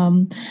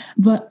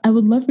 But I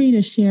would love for you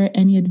to share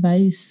any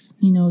advice,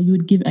 you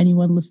would give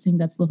anyone listening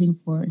that's looking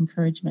for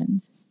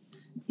encouragement.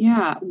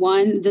 Yeah.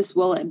 One, this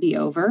will be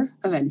over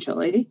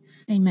eventually.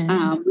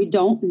 Amen. We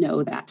don't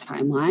know that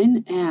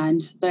timeline,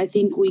 but I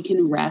think we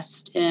can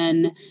rest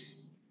in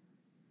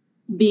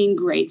being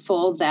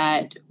grateful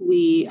that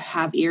we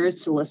have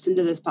ears to listen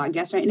to this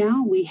podcast right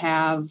now. We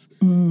have,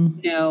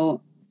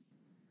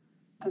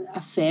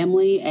 a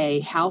family, a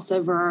house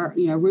over,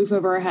 roof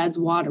over our heads,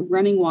 water,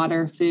 running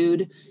water,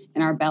 food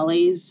in our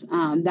bellies.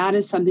 That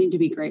is something to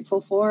be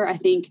grateful for. I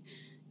think,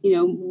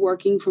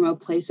 working from a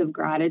place of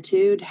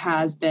gratitude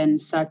has been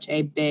such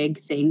a big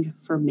thing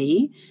for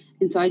me.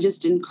 And so I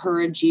just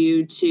encourage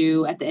you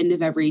to, at the end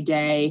of every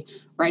day,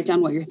 write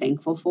down what you're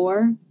thankful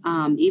for.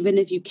 Even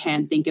if you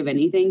can't think of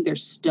anything,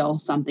 there's still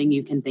something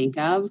you can think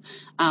of.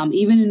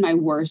 Even in my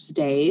worst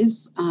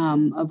days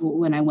of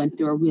when I went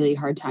through a really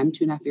hard time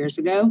 2.5 years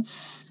ago,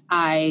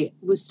 I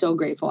was still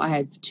grateful. I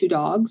had 2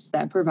 dogs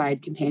that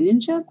provide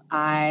companionship.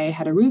 I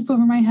had a roof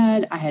over my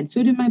head. I had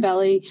food in my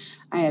belly.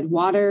 I had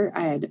water.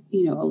 I had,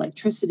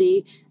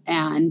 electricity.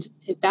 And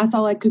if that's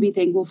all I could be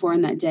thankful for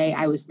in that day,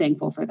 I was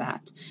thankful for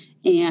that.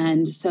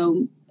 And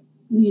so,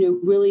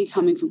 really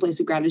coming from a place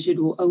of gratitude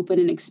will open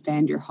and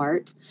expand your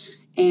heart,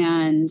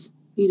 and,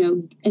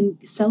 and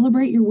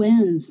celebrate your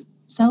wins,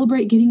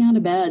 celebrate getting out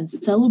of bed,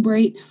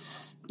 celebrate,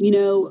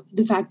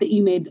 the fact that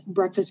you made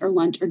breakfast or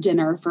lunch or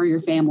dinner for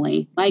your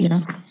family.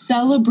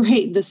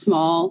 Celebrate the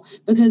small,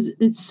 because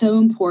it's so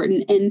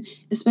important. And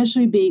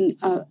especially being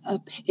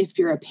if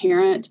you're a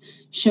parent,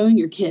 showing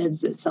your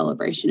kids that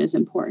celebration is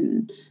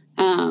important.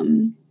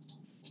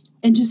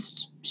 And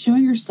just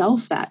showing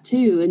yourself that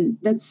too. And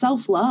that's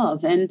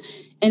self-love. And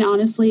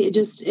honestly,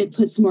 it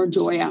puts more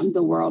joy out in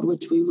the world,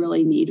 which we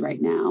really need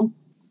right now.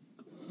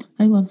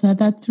 I love that.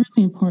 That's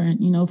really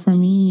important. For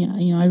me,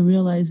 I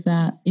realized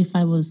that if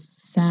I was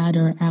sad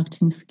or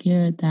acting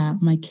scared,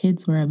 that my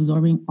kids were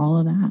absorbing all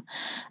of that.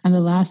 And the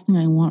last thing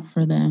I want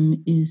for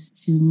them is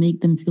to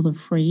make them feel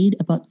afraid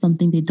about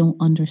something they don't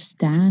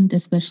understand,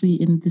 especially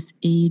in this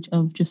age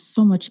of just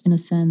so much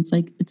innocence.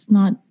 Like it's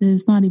not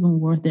even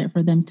worth it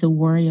for them to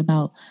worry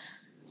about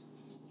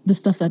the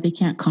stuff that they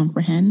can't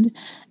comprehend.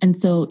 And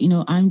so,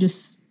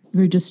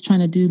 we're just trying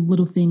to do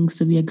little things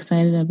to be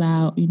excited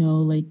about,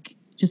 like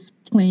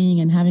just playing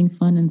and having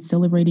fun and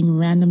celebrating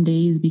random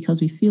days because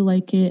we feel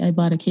like it. I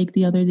bought a cake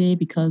the other day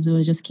because it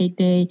was just cake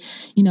day,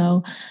 I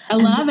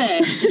love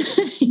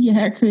it.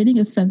 Yeah, creating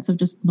a sense of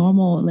just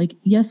normal, like,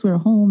 yes, we're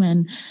home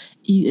and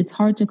it's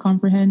hard to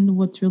comprehend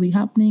what's really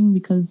happening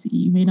because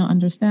you may not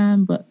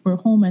understand, but we're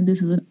home and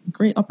this is a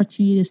great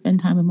opportunity to spend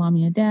time with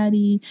mommy and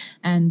daddy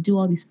and do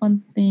all these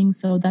fun things.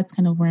 So that's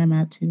kind of where I'm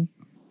at too.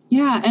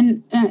 Yeah.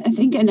 And I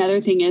think another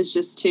thing is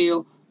just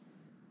to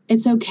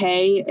it's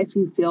okay if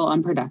you feel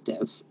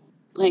unproductive.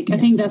 Like, Yes.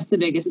 I think that's the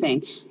biggest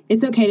thing.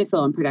 It's okay to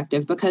feel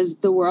unproductive because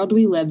the world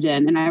we lived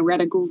in, and I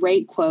read a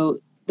great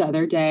quote the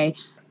other day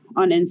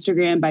on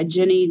Instagram by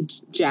Jenny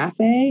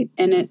Jaffe,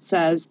 and it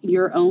says,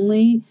 "You're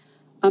only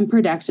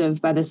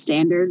unproductive by the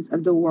standards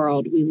of the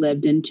world we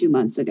lived in 2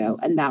 months ago,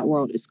 and that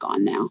world is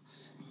gone now."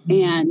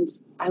 And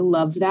I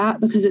love that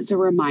because it's a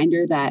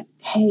reminder that,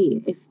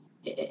 hey, if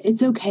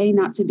it's okay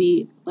not to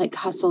be like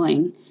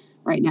hustling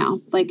right now,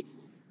 like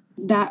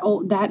that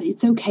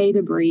it's okay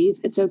to breathe.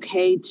 It's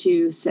okay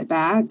to sit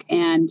back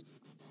and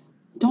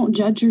don't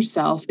judge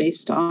yourself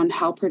based on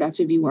how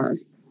productive you were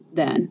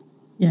then.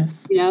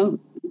 Yes.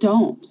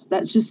 Don't.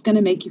 That's just going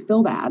to make you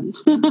feel bad.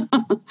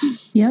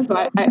 Yep.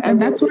 So And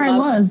that's where I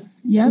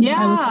was. Yep. Yeah,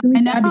 I was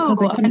feeling bad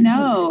because I couldn't.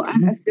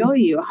 I feel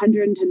you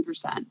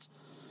 110%.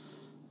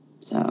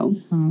 So,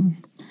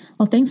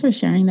 well, thanks for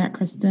sharing that,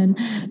 Kristen.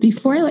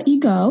 Before I let you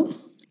go,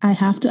 I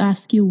have to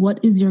ask you, what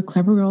is your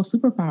Clever Girl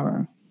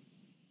superpower?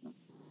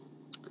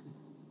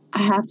 I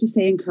have to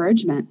say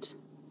encouragement.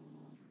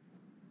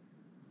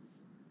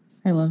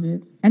 I love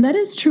it. And that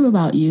is true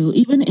about you,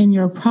 even in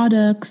your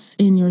products,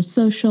 in your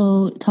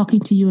social, talking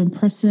to you in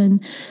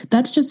person.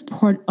 That's just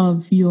part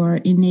of your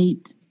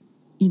innate,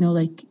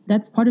 like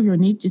that's part of your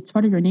nature. It's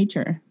part of your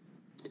nature.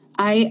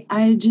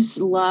 I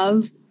just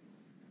love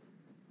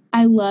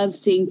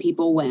seeing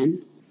people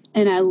win.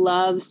 And I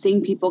love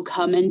seeing people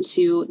come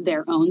into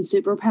their own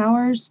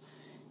superpowers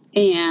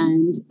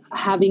and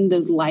having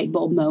those light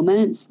bulb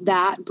moments.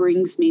 That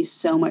brings me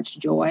so much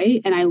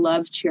joy. And I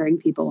love cheering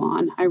people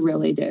on. I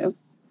really do.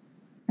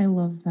 I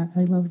love that.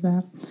 I love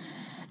that.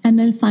 And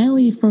then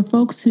finally, for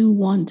folks who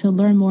want to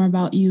learn more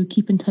about you,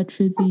 keep in touch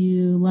with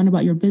you, learn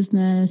about your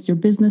business, your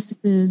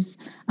businesses,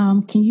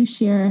 can you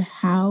share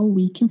how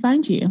we can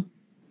find you?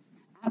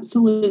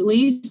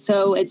 Absolutely.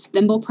 So it's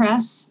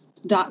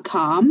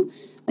thimblepress.com,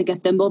 like a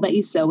thimble that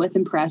you sew with,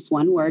 and press,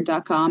 one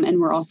word.com.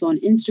 And we're also on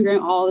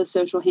Instagram, all the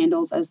social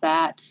handles as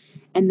that.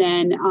 And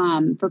then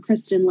for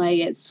Kristen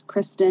Lay, it's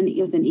Kristen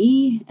with an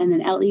E and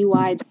then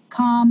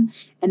ley.com.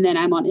 And then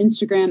I'm on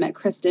Instagram at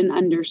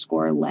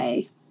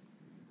Kristen_Lay.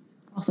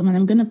 Awesome. And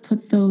I'm going to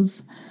put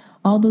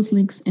all those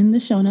links in the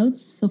show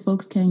notes so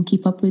folks can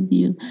keep up with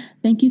you.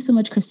 Thank you so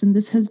much, Kristen.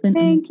 This has been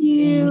Thank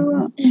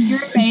you. You're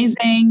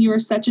amazing. You are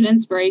such an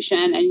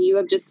inspiration, and you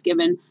have just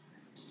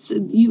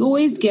you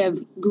always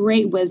give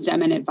great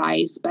wisdom and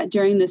advice, but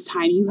during this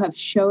time you have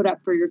showed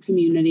up for your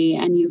community,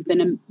 and you've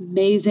been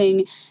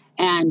amazing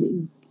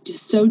and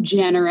just so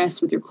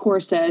generous with your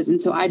courses.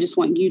 And so I just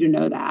want you to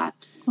know that.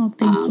 Oh,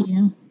 thank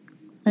you.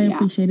 I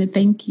appreciate it.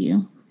 Thank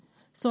you.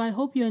 So I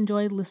hope you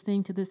enjoyed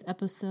listening to this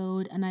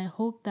episode, and I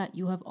hope that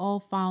you have all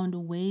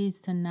found ways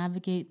to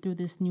navigate through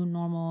this new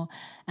normal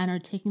and are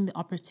taking the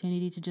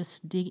opportunity to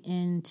just dig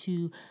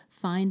into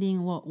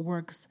finding what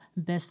works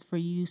best for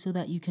you so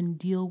that you can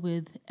deal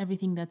with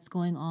everything that's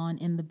going on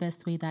in the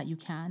best way that you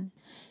can.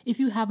 If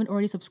you haven't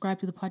already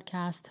subscribed to the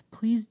podcast,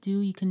 please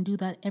do. You can do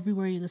that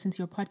everywhere you listen to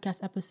your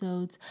podcast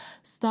episodes.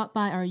 Stop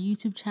by our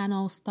YouTube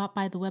channel, stop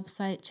by the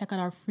website, check out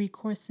our free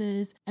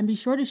courses, and be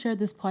sure to share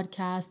this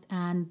podcast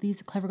and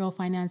these Clever Girl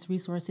Finance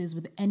resources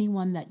with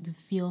anyone that you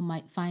feel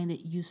might find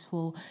it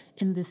useful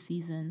in this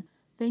season.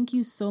 Thank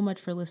you so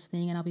much for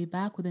listening, and I'll be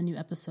back with a new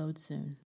episode soon.